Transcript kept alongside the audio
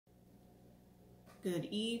Good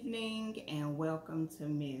evening and welcome to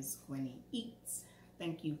Ms. Gwenny Eats.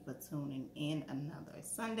 Thank you for tuning in another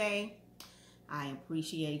Sunday. I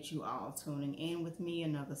appreciate you all tuning in with me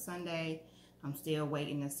another Sunday. I'm still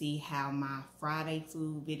waiting to see how my Friday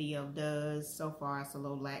food video does. So far it's a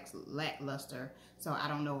little lackluster, so I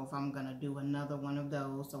don't know if I'm gonna do another one of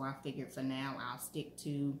those. So I figured for now I'll stick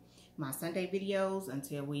to my Sunday videos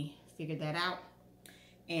until we figure that out.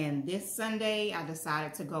 And this Sunday, I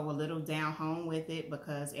decided to go a little down home with it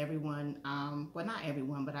because everyone, well, not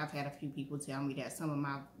everyone, but I've had a few people tell me that some of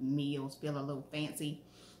my meals feel a little fancy.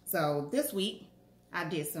 So this week, I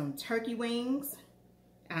did some turkey wings.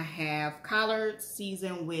 I have collards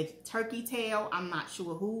seasoned with turkey tail. I'm not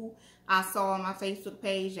sure who I saw on my Facebook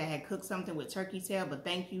page that had cooked something with turkey tail, but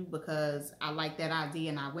thank you because I like that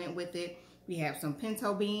idea and I went with it. We have some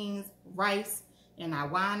pinto beans, rice, and our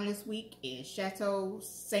wine this week is Chateau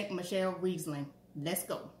Saint Michelle Riesling. Let's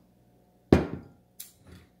go.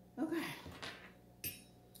 Okay.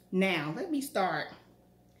 Now, let me start.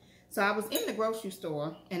 So I was in the grocery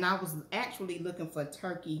store and I was actually looking for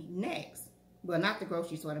turkey necks. Well, not the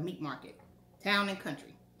grocery store, the meat market. Town and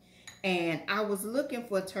Country. And I was looking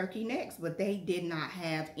for turkey necks, but they did not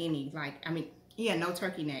have any. No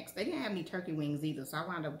turkey necks. They didn't have any turkey wings either. So I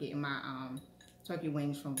wound up getting my turkey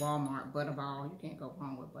wings from Walmart, Butterball. You can't go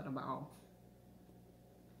wrong with Butterball.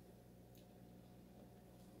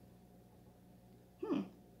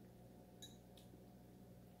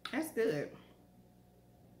 That's good.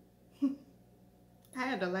 I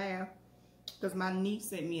had to laugh because my niece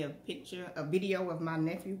sent me a video of my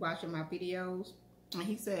nephew watching my videos, and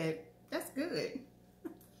he said, that's good.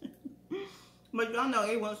 But y'all know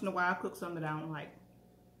every once in a while I cook something that I don't like.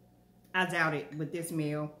 I doubt it with this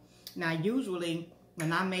meal. Now, usually,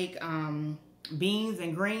 when I make beans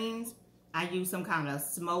and greens, I use some kind of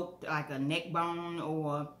smoked, like a neck bone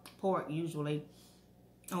or pork, usually.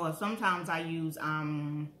 Or sometimes I use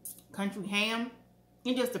country ham.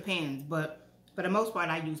 It just depends, but for the most part,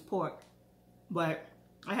 I use pork. But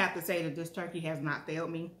I have to say that this turkey has not failed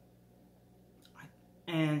me.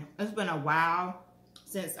 And it's been a while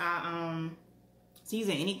since I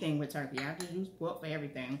season anything with turkey. I just use pork for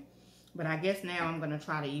everything. But I guess now I'm going to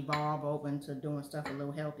try to evolve over into doing stuff a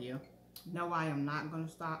little healthier. No, I am not going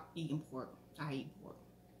to stop eating pork. I eat pork.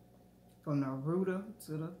 From the rooter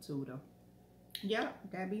to the tutor.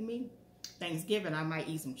 Yep, that'd be me. Thanksgiving, I might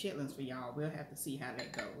eat some chitlins for y'all. We'll have to see how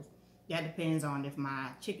that goes. That depends on if my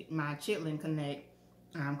chitlin connect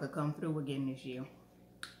could come through again this year.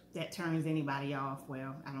 That turns anybody off.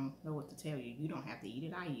 Well, I don't know what to tell you. You don't have to eat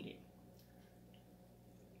it. I eat it.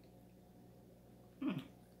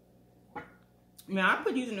 Now, I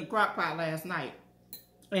put these in the crock pot last night,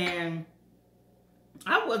 and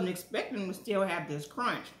I wasn't expecting them to still have this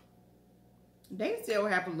crunch. They still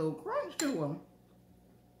have a little crunch to them.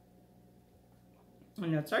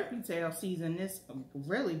 And the turkey tail season is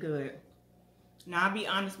really good. Now, I'll be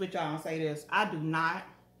honest with y'all and say this. I do not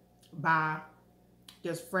buy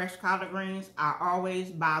just fresh collard greens. I always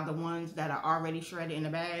buy the ones that are already shredded in the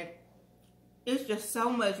bag. It's just so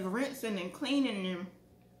much rinsing and cleaning them.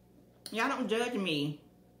 Y'all don't judge me.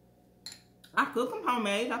 I cook them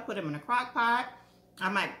homemade. I put them in a crock pot. I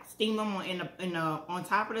might steam them on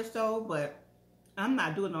top of the stove, but I'm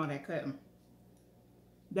not doing all that cutting.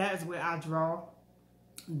 That is where I draw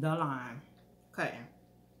the line, cutting.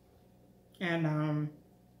 And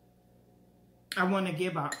I want to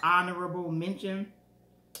give an honorable mention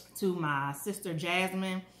to my sister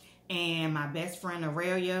Jasmine and my best friend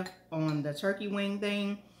Aurelia on the turkey wing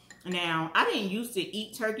thing. Now, I didn't used to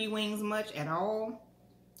eat turkey wings much at all.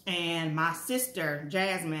 And my sister,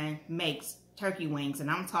 Jasmine, makes turkey wings.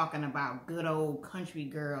 And I'm talking about good old country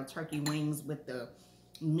girl turkey wings with the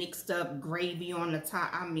mixed up gravy on the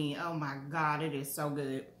top. I mean, oh my God, it is so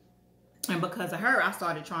good. And because of her, I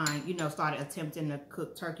started trying, started attempting to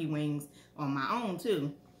cook turkey wings on my own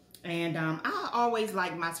too. And I always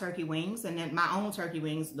liked my turkey wings, and then my own turkey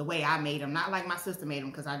wings, the way I made them. Not like my sister made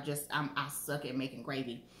them, because I suck at making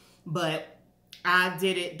gravy. But I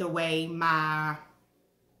did it the way I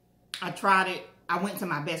tried it. I went to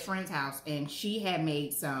my best friend's house and she had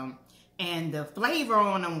made some, and the flavor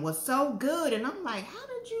on them was so good. And I'm like, how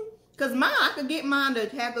did you? Because I could get mine to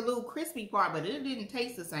have the little crispy part, but it didn't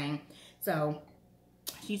taste the same. So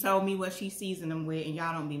she told me what she seasoned them with, and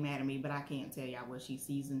y'all don't be mad at me, but I can't tell y'all what she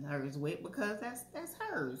seasoned hers with because that's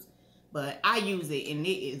hers. But I use it and it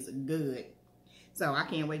is good. So I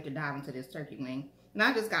can't wait to dive into this turkey wing. And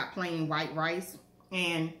I just got plain white rice.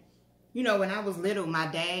 And, when I was little, my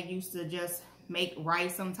dad used to just make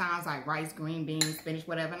rice sometimes, like rice, green beans, spinach,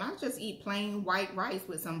 whatever. And I just eat plain white rice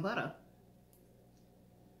with some butter.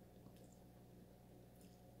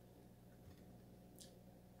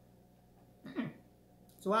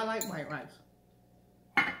 So I like white rice.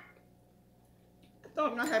 I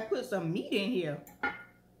thought I had put some meat in here.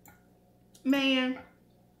 Man,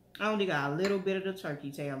 I only got a little bit of the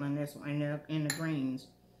turkey tail in this one, in the greens.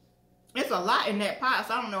 It's a lot in that pot,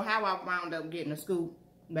 so I don't know how I wound up getting a scoop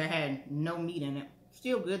that had no meat in it.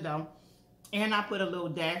 Still good though. And I put a little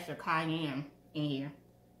dash of cayenne in here.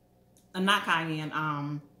 Not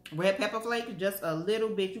cayenne, red pepper flakes, just a little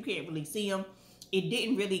bit. You can't really see them. It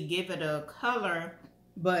didn't really give it a color,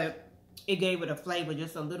 but it gave it a flavor,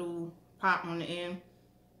 just a little pop on the end.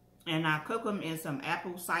 And I cook them in some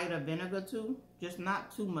apple cider vinegar too. Just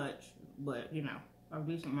not too much, but you know, a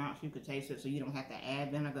decent amount so you could taste it so you don't have to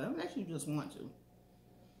add vinegar unless you just want to.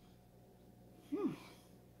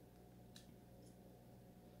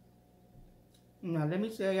 Now let me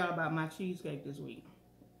tell y'all about my cheesecake this week.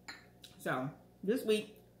 So this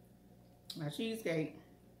week, my cheesecake,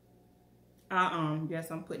 yes,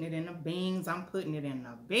 I'm putting it in the beans. I'm putting it in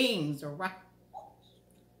the beans, all right?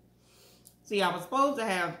 See, I was supposed to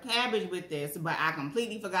have cabbage with this, but I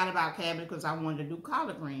completely forgot about cabbage because I wanted to do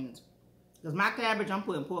collard greens. Because my cabbage, I'm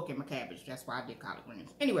putting pork in my cabbage. That's why I did collard greens.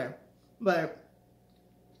 Anyway, but,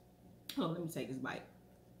 oh, let me take this bite.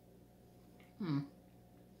 Look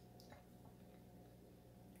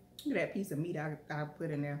at that piece of meat I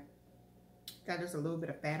put in there. Got just a little bit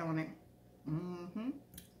of fat on it.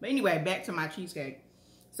 But anyway, back to my cheesecake.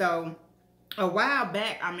 So, a while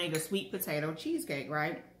back, I made a sweet potato cheesecake,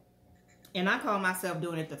 right? And I call myself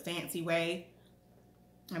doing it the fancy way.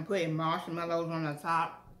 And putting marshmallows on the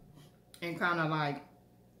top. And kind of like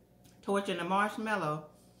torching the marshmallow.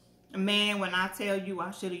 Man, when I tell you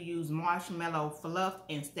I should have used marshmallow fluff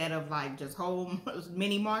instead of like just whole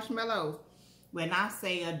mini marshmallows. When I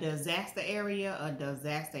say a disaster area, a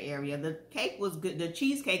disaster area. The cake was good. The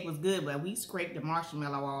cheesecake was good, but we scraped the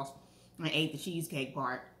marshmallow off and ate the cheesecake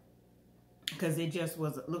part. Because it just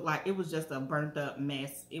looked like it was just a burnt up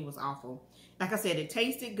mess. It was awful. Like I said, it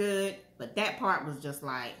tasted good, but that part was just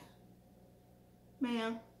like,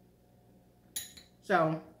 man.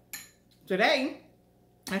 So, today,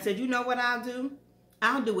 I said, you know what I'll do?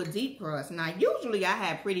 I'll do a deep crust. Now, usually I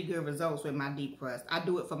have pretty good results with my deep crust. I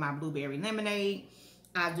do it for my blueberry lemonade.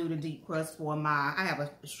 I do the deep crust for I have a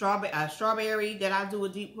strawberry that I do a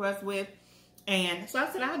deep crust with. And so I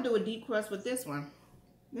said, I'll do a deep crust with this one.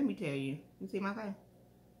 Let me tell you. You see my face?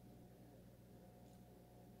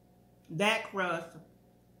 That crust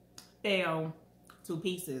fell to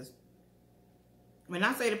pieces. When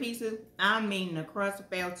I say to pieces, I mean the crust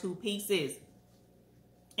fell to pieces.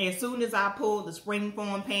 As soon as I pulled the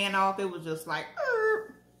springform pan off, it was just like,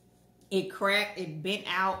 it cracked, it bent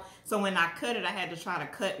out. So when I cut it, I had to try to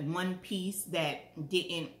cut one piece that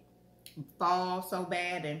didn't fall so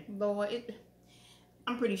bad. And Lord,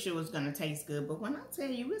 I'm pretty sure it's going to taste good. But when I tell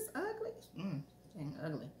you it's ugly, dang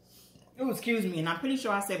ugly. Oh, excuse me. And I'm pretty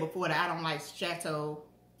sure I said before that I don't like Chateau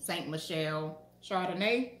Saint Michelle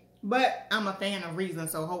Chardonnay. But I'm a fan of Riesling,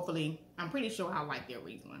 so hopefully, I'm pretty sure I like their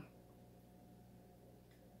Riesling.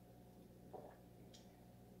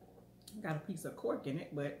 Got a piece of cork in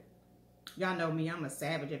it, but y'all know me, I'm a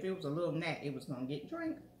savage. If it was a little gnat, it was going to get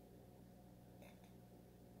drank.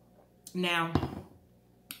 Now,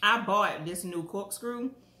 I bought this new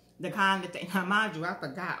corkscrew, the kind that, now mind you, I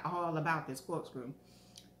forgot all about this corkscrew.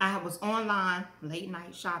 I was online late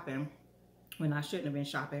night shopping when I shouldn't have been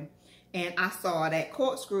shopping. And I saw that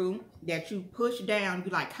corkscrew that you push down,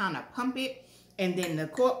 you like kind of pump it, and then the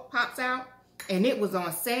cork pops out. And it was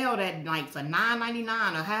on sale that night for $9.99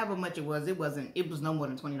 or however much it was. It was no more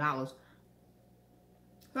than $20. So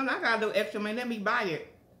I got a little extra money, let me buy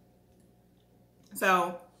it.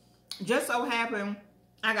 So, just so happened,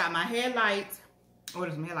 I got my headlights. Oh,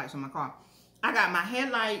 there's some headlights on my car. I got my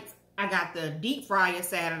headlights. I got the deep fryer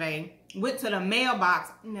Saturday. Went to the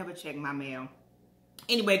mailbox. Never checked my mail.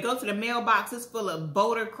 Anyway, go to the mailbox. It's full of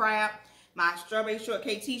boulder crap, my strawberry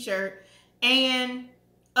shortcake t-shirt, and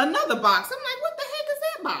another box. I'm like, what the heck is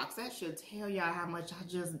that box? That should tell y'all how much I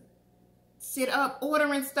just sit up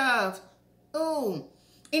ordering stuff. Ooh.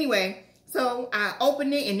 Anyway, so I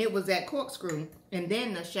opened it and it was that corkscrew. And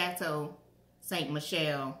then the Chateau Saint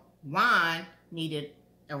Michelle wine needed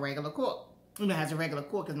a regular cork. You know, it has a regular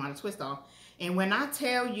cork, it's not a twist off. And when I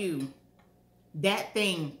tell you that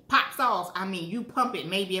thing pops off, I mean, you pump it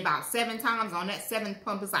maybe about 7 times. On that 7th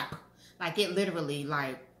pump, it's like it literally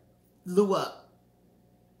like blew up.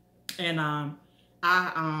 And I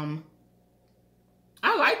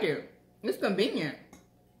like it. It's convenient.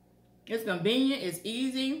 It's convenient. It's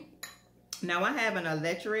easy. Now I have an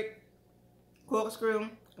electric corkscrew,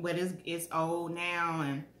 but it's old now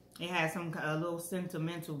and it has a little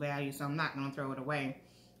sentimental value, so I'm not gonna throw it away.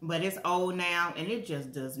 but it's old now, and it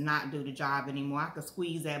just does not do the job anymore. I could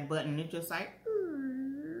squeeze that button, and it's just like,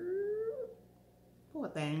 poor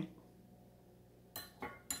thing.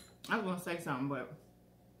 I was gonna say something, but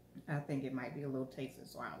I think it might be a little tasty,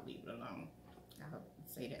 so I'll leave it alone. I'll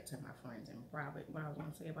say that to my friends in private, what I was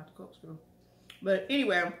gonna say about the corkscrew. But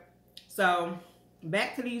anyway, so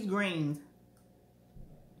back to these greens.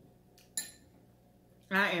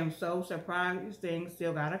 I am so surprised these things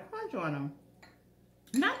still got a crunch on them.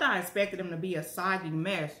 Not that I expected them to be a soggy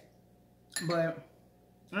mess, but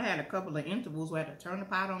I had a couple of intervals where I had to turn the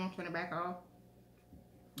pot on, turn it back off,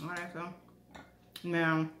 all that stuff.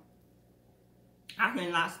 Now, I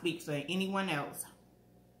cannot speak for anyone else,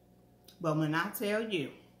 but when I tell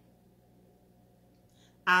you,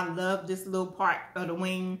 I love this little part of the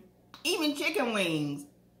wing, even chicken wings.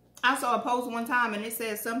 I saw a post one time and it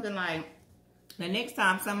said something like, the next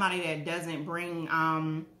time somebody that doesn't bring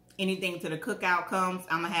anything to the cookout comes,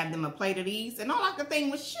 I'm going to have them a plate of these. And all I could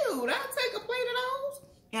think was, shoot, I'll take a plate of those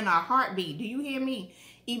in a heartbeat. Do you hear me?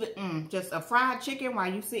 Even just a fried chicken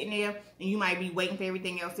while you sitting there and you might be waiting for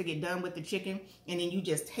everything else to get done with the chicken. And then you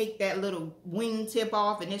just take that little wing tip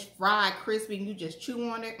off and it's fried crispy and you just chew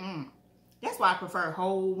on it. That's why I prefer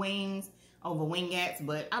whole wings over wingettes,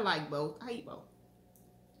 but I like both. I eat both.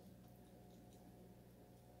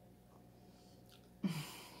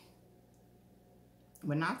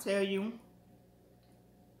 When I tell you,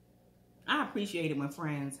 I appreciate it when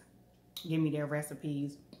friends give me their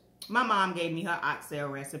recipes. My mom gave me her oxtail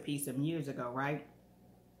recipe some years ago, right?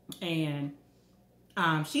 And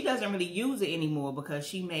she doesn't really use it anymore because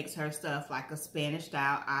she makes her stuff like a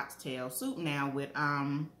Spanish-style oxtail soup now with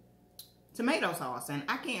tomato sauce. And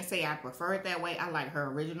I can't say I prefer it that way. I like her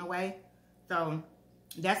original way. So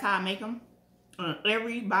that's how I make them.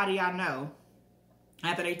 Everybody I know,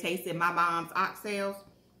 after they tasted my mom's oxtails,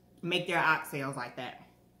 make their oxtails like that.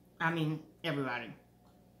 I mean, everybody.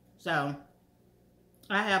 So,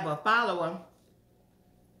 I have a follower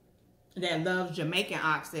that loves Jamaican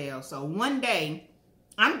oxtails. So, one day,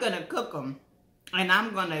 I'm going to cook them. And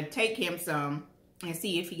I'm going to take him some and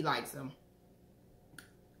see if he likes them.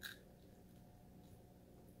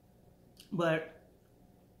 But,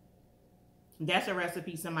 that's a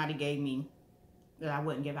recipe somebody gave me that I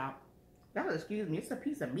wouldn't give out. Y'all excuse me, it's a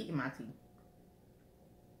piece of meat in my teeth.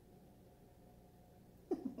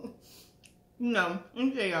 Let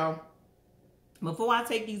me tell y'all, before I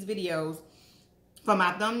take these videos, for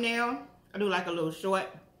my thumbnail, I do like a little short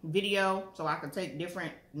video so I can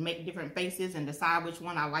make different faces and decide which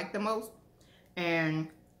one I like the most. And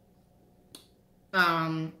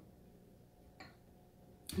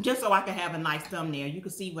just so I can have a nice thumbnail. You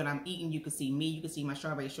can see what I'm eating, you can see me, you can see my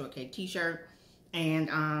strawberry shortcake t-shirt. And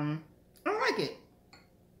I like it.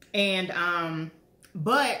 And,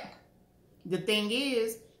 but the thing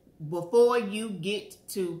is, before you get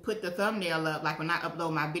to put the thumbnail up, like when I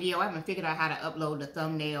upload my video, I haven't figured out how to upload the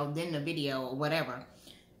thumbnail, then the video or whatever.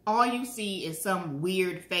 All you see is some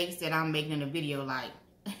weird face that I'm making in the video, like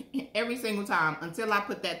every single time until I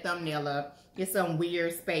put that thumbnail up, it's some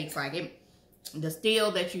weird space. Like the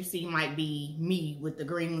still that you see might be me with the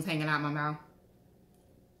greens hanging out my mouth.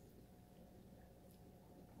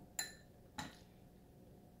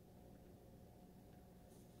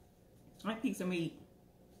 That piece of meat.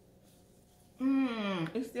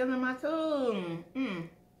 It's still in my tongue.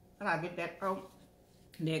 I gotta get that out.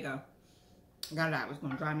 There you go. Got it out. It's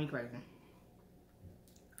gonna drive me crazy.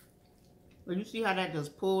 But you see how that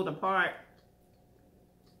just pulled apart?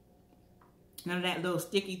 None of that little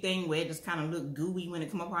sticky thing where it just kind of look gooey when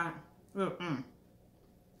it come apart. And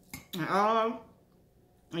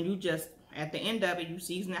you just, at the end of it, you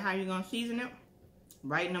season it how you're gonna season it.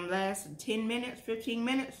 Right in them last 10 minutes, 15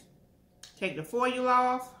 minutes. Take the foil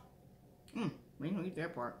off. We don't eat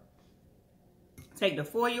that part. Take the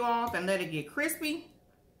foil off and let it get crispy.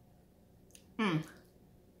 And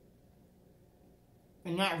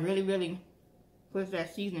that really, really puts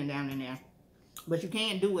that seasoning down in there. But you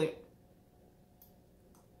can't do it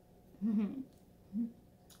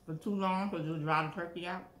for too long because it'll dry the turkey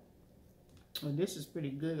out. Well, this is pretty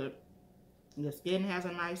good. The skin has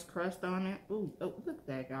a nice crust on it. Ooh, oh, look at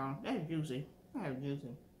that, y'all. That's juicy. That's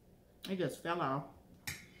juicy. It just fell off.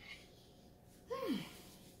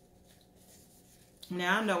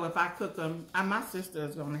 Now, I know if I cook them, my sister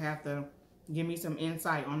is going to have to give me some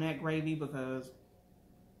insight on that gravy because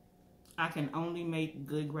I can only make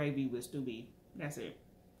good gravy with stew beef. That's it.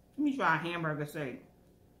 Let me try a hamburger steak.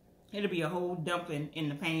 It'll be a whole dumpling in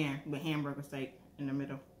the pan with hamburger steak in the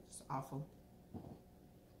middle. It's awful.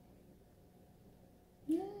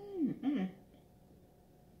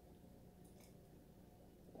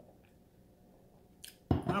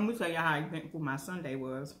 Let me tell you how eventful my Sunday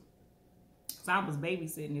was. So I was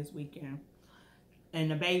babysitting this weekend. And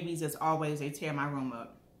the babies, as always, they tear my room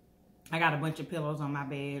up. I got a bunch of pillows on my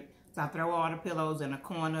bed. So I throw all the pillows in a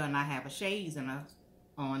corner, and I have a shades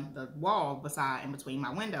on the wall beside in between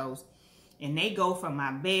my windows. And they go from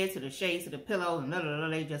my bed to the shades to the pillows,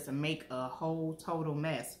 and they just make a whole total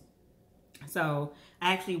mess. So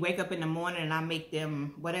I actually wake up in the morning and I make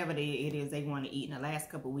them whatever it is they want to eat. In the last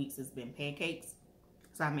couple of weeks, it's been pancakes.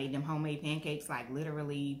 So I made them homemade pancakes, like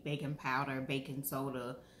literally baking powder, baking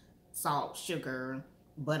soda, salt, sugar,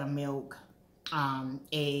 buttermilk,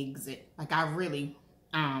 eggs. Like I really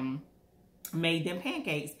made them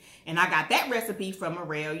pancakes. And I got that recipe from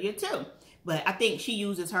Aurelia too. But I think she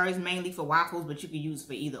uses hers mainly for waffles, but you can use it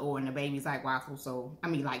for either or. And the babies like waffles, so I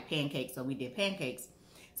mean like pancakes, so we did pancakes.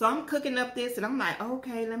 So I'm cooking up this and I'm like,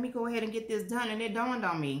 okay, let me go ahead and get this done. And it dawned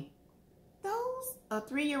on me, a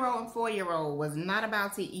 3-year-old and 4-year-old was not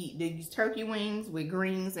about to eat these turkey wings with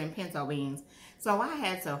greens and pinto beans. So I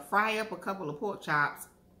had to fry up a couple of pork chops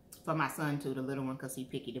for my son too, the little one, because he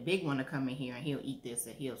picky. The big one to come in here and he'll eat this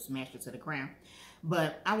and he'll smash it to the ground.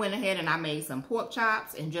 But I went ahead and I made some pork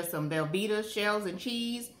chops and just some Velveeta shells and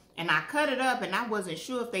cheese. And I cut it up and I wasn't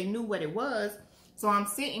sure if they knew what it was. So I'm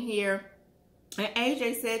sitting here and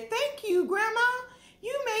AJ said, "Thank you, Grandma.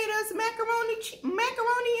 You made us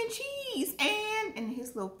macaroni and cheese." And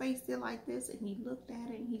his little face did like this. And he looked at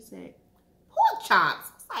it and he said, "Pork chops."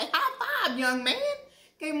 It's like, high five, young man.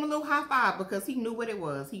 Gave him a little high five because he knew what it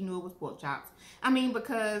was. He knew it was pork chops. I mean,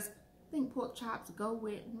 because I think pork chops go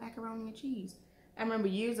with macaroni and cheese. I remember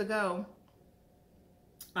years ago,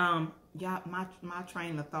 yeah, my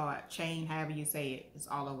train of thought, chain, however you say it, is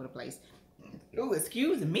all over the place. Oh,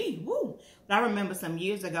 excuse me. Woo. But I remember some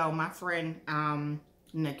years ago, my friend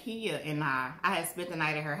Nakia and I had spent the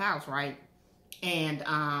night at her house, right? And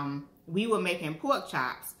we were making pork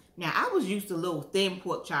chops. Now, I was used to little thin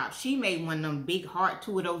pork chops. She made one of them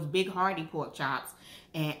two of those big hearty pork chops,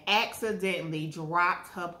 and accidentally dropped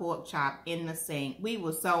her pork chop in the sink. We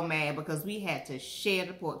were so mad because we had to share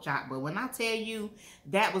the pork chop. But when I tell you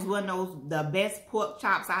that was one of the best pork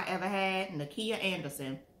chops I ever had, Nakia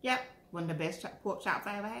Anderson. Yep, one of the best pork chops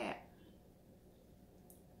I ever had.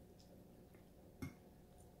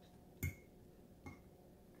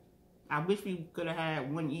 I wish we could have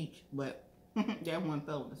had one each, but that one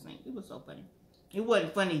fell in the sink. It was so funny. It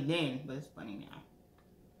wasn't funny then, but it's funny now.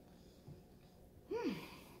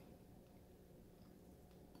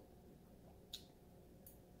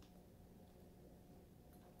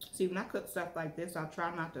 See, when I cook stuff like this, I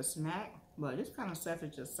try not to smack, but this kind of stuff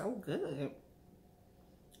is just so good.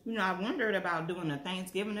 You know, I wondered about doing a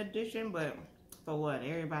Thanksgiving edition, but for what?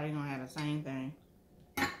 Everybody gonna have the same thing.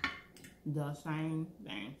 The same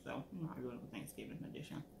thing. So, I'm not doing a Thanksgiving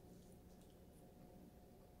edition.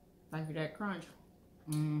 Thank you, that crunch.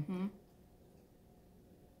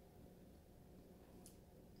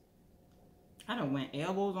 I done went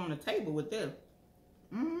elbows on the table with this.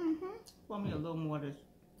 Pour me a little more of this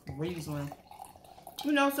Riesling.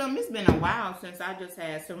 You know something, it's been a while since I just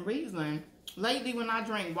had some Riesling. Lately when I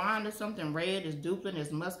drink wine or something red, it's Duplin,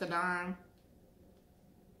 it's Muscadine.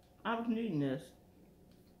 I was needing this.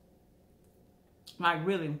 Like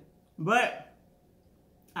really. But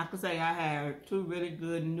I could say I had 2 really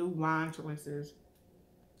good new wine choices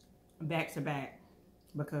back to back.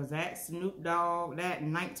 Because that Snoop Dogg, that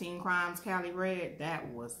 19 Crimes Cali Red, that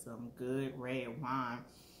was some good red wine.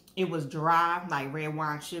 It was dry, like red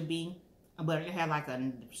wine should be. But it had like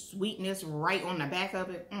a sweetness right on the back of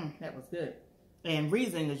it. That was good. And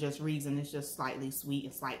Riesling is just Riesling. It's just slightly sweet.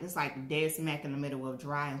 It's like dead smack in the middle of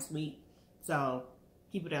dry and sweet. So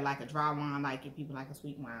people that like a dry wine like it. People like a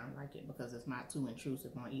sweet wine like it because it's not too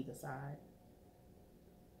intrusive on either side.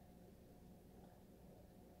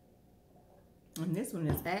 And this one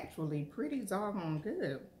is actually pretty doggone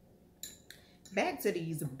good. Back to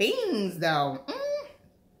these beans though.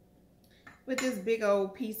 With this big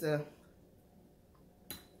old piece of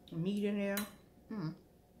meat in there.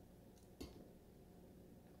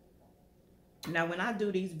 Now when I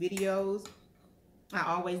do these videos,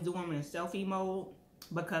 I always do them in selfie mode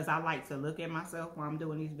because I like to look at myself while I'm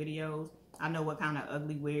doing these videos. I know what kind of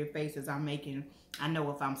ugly, weird faces I'm making. I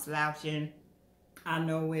know if I'm slouching. I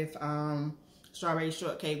know if strawberry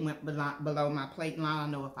shortcake went below my plate line.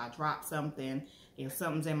 I know if I drop something, if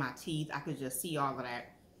something's in my teeth, I could just see all of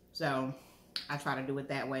that. So I try to do it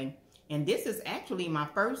that way. And this is actually my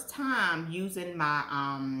first time using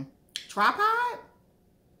my tripod.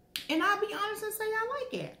 And I'll be honest and say I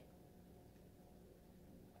like it.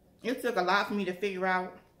 It took a lot for me to figure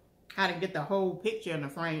out how to get the whole picture in the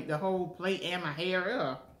frame, the whole plate and my hair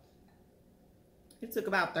up. It took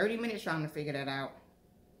about 30 minutes trying to figure that out.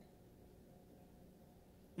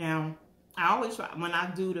 Now, I always try, when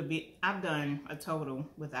I do the bit, I've done a total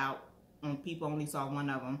without, and people only saw one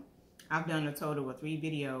of them. I've done a total of 3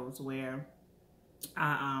 videos where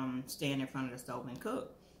I stand in front of the stove and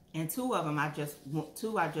cook. And 2 of them, I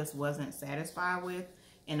just wasn't satisfied with.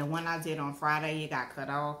 And the one I did on Friday, it got cut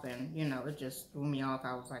off, and you know, it just threw me off.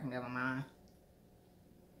 I was like, never mind.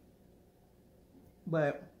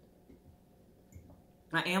 But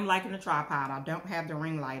I am liking the tripod. I don't have the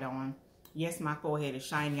ring light on. Yes, my forehead is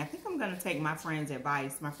shiny. I think I'm going to take my friend's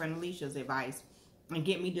advice, my friend Alicia's advice, and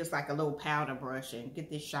get me just like a little powder brush and get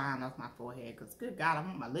this shine off my forehead. Because good God, I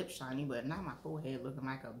want my lips shiny, but not my forehead looking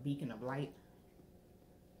like a beacon of light.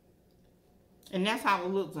 And that's how it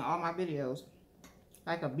looks in all my videos.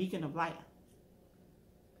 Like a beacon of light.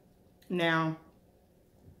 Now,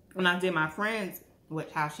 when I did my friend's,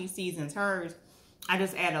 how she seasons hers, I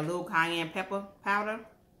just add a little cayenne pepper powder,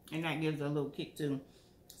 and that gives it a little kick too.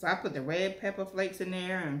 So I put the red pepper flakes in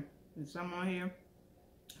there and some on here.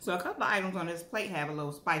 So a couple of items on this plate have a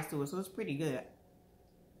little spice to it, so it's pretty good.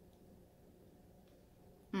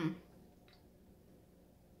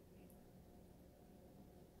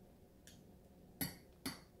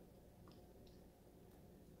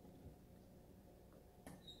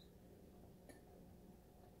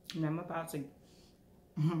 And I'm about to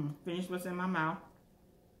finish what's in my mouth.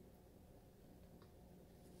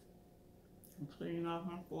 I'm cleaning off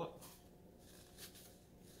my fork.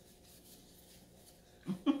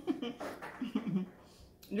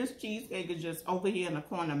 This cheesecake is just over here in the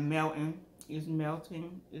corner melting. It's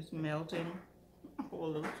melting. It's melting. Poor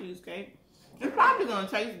little cheesecake. It's probably gonna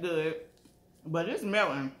taste good, but it's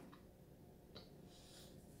melting.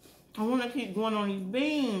 I want to keep going on these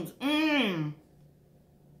beans.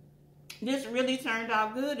 This really turned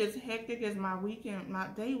out good. As hectic as my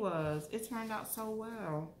day was, it turned out so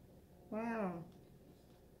well. Wow.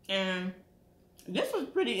 And this was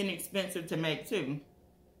pretty inexpensive to make too.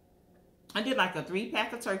 I did like a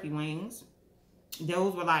 3-pack of turkey wings.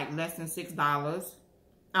 Those were like less than $6.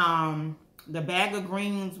 The bag of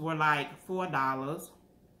greens were like $4.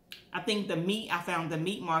 I think the meat, I found the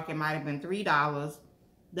meat market might have been $3.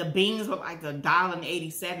 The beans were like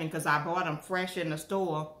 $1.87 because I bought them fresh in the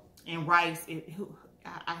store. And rice,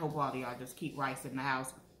 I hope all of y'all just keep rice in the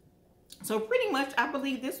house. So pretty much, I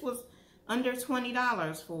believe this was under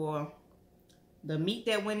 $20 for the meat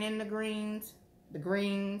that went in the beans, the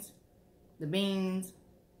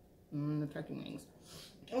turkey wings.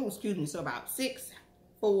 Oh, excuse me. So about 6,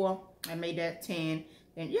 4, I made that 10.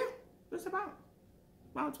 And yeah, it's about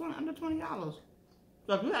under $20.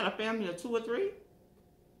 So if you had a family of 2 or 3,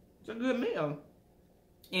 it's a good meal.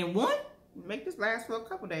 And one, make this last for a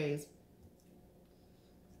couple days.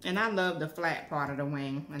 And I love the flat part of the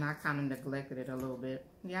wing, and I kind of neglected it a little bit.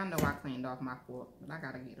 Yeah, I know I cleaned off my fork, but I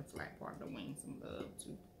gotta give the flat part of the wing some love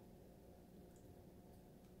too.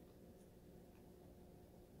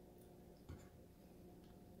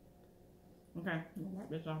 Okay, I'm gonna wipe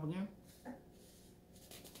this off again.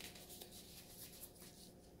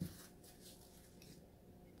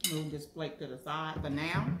 Move this plate to the side for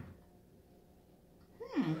now.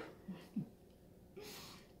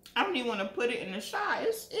 I don't even want to put it in the shot.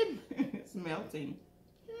 It's melting.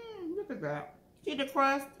 Look at that. See the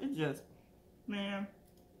crust? It's just, man.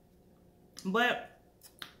 But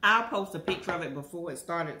I'll post a picture of it before it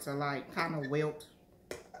started to like kind of wilt.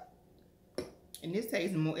 And this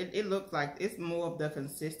tastes more, it looks like it's more of the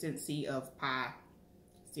consistency of pie.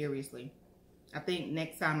 Seriously. I think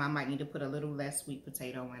next time I might need to put a little less sweet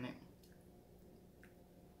potato in it.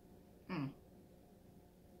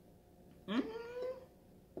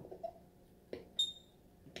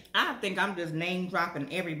 I think I'm just name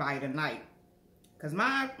dropping everybody tonight. Cause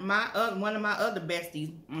one of my other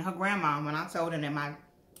besties and her grandma, when I told them that my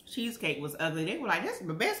cheesecake was ugly, they were like, "That's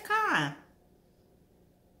the best kind."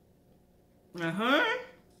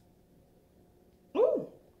 Ooh,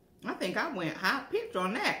 I think I went high pitch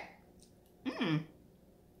on that. And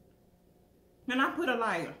I put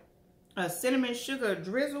a cinnamon sugar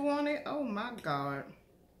drizzle on it. Oh my God.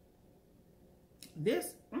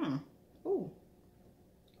 This, ooh.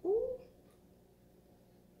 Ooh.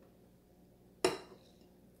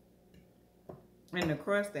 And the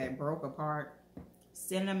crust that broke apart.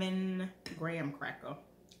 Cinnamon graham cracker.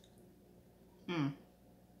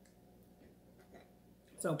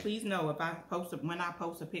 So please know when I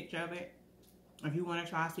post a picture of it, if you want to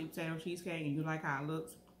try sweet potato cheesecake and you like how it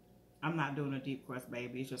looks, I'm not doing a deep crust,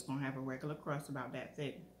 baby. It's just gonna have a regular crust about that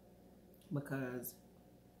thick. Because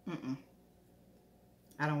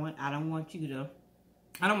I don't want you to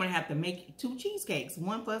I don't want to have to make 2 cheesecakes.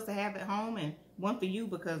 One for us to have at home and one for you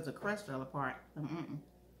because the crust fell apart.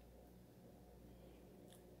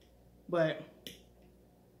 But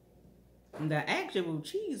the actual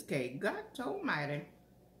cheesecake, God almighty.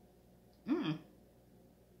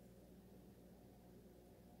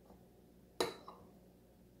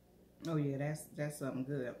 Oh yeah, that's something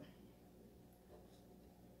good.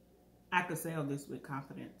 I could sell this with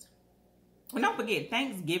confidence. And don't forget,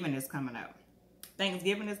 Thanksgiving is coming up.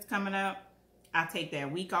 Thanksgiving is coming up. I take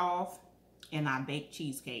that week off and I bake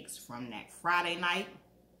cheesecakes from that Friday night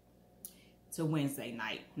to Wednesday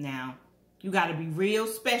night. Now, you got to be real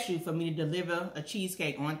special for me to deliver a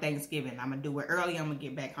cheesecake on Thanksgiving. I'm going to do it early. I'm going to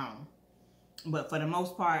get back home. But for the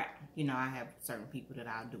most part, you know, I have certain people that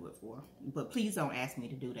I'll do it for. But please don't ask me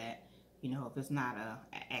to do that. You know, if it's not a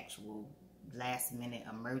actual last minute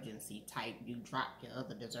emergency type, you drop your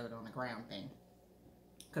other dessert on the ground thing.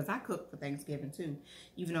 Because I cook for Thanksgiving too.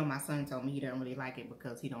 Even though my son told me he doesn't really like it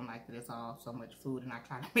because he don't like that it's all so much food and I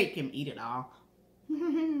try to make him eat it all.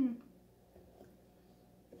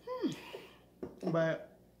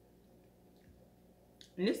 But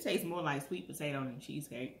this tastes more like sweet potato than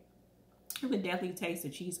cheesecake. You can definitely taste the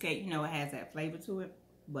cheesecake. You know, it has that flavor to it.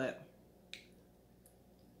 But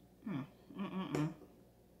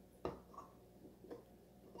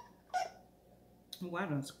oh, I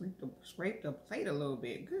done scraped the plate a little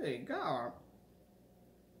bit. Good God.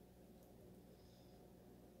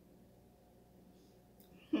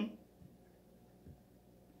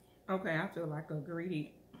 Okay, I feel like a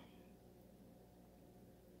greedy.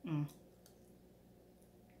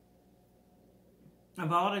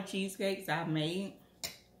 Of all the cheesecakes I've made,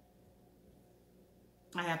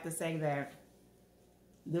 I have to say that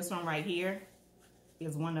this one right here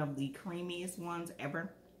is one of the creamiest ones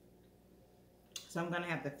ever. So I'm going to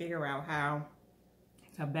have to figure out how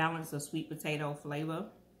to balance the sweet potato flavor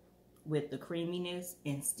with the creaminess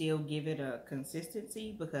and still give it a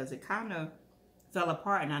consistency, because it kind of fell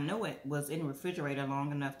apart. And I know it was in the refrigerator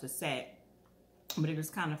long enough to set, but it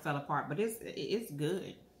just kind of fell apart. But it's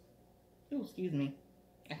good. Oh, excuse me.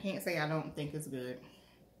 I can't say I don't think it's good,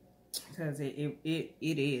 because it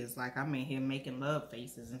is. Like, I'm in here making love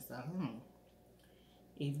faces and stuff.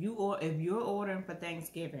 If you're ordering for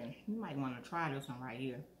Thanksgiving, you might want to try this one right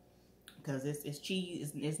here, because it's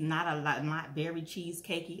cheese. It's not very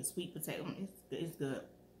cheesecakey. It's sweet potato. It's good.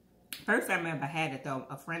 First time I ever had it though,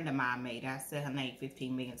 a friend of mine made it. I said her name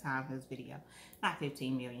 15 million times in this video. Not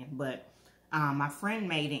 15 million, but my friend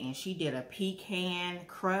made it and she did a pecan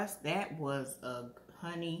crust. That was a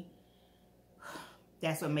honey.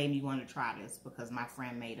 That's what made me want to try this, because my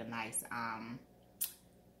friend made a nice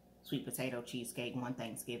sweet potato cheesecake one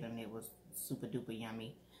Thanksgiving. It was super duper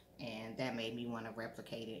yummy, and that made me want to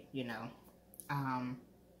replicate it, you know.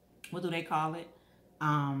 What do they call it?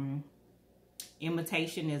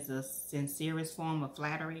 Imitation is the sincerest form of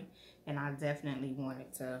flattery, and I definitely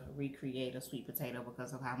wanted to recreate a sweet potato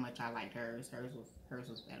because of how much I liked hers. Hers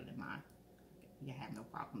was better than mine. You have no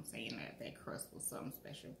problem saying that. That crust was something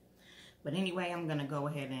special. But anyway, I'm going to go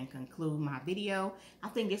ahead and conclude my video. I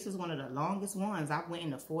think this is one of the longest ones. I went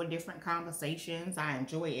into 4 different conversations. I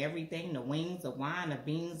enjoy everything. The wings, the wine, the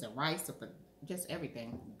beans, the rice, just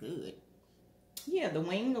everything. Good. Yeah, the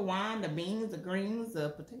wing, the wine, the beans, the greens, the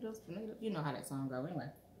potatoes, tomatoes. You know how that song goes anyway.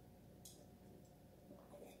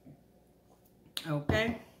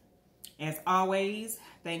 Okay. As always,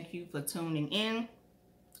 thank you for tuning in.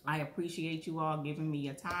 I appreciate you all giving me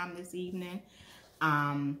your time this evening.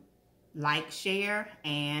 Like, share,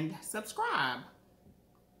 and subscribe.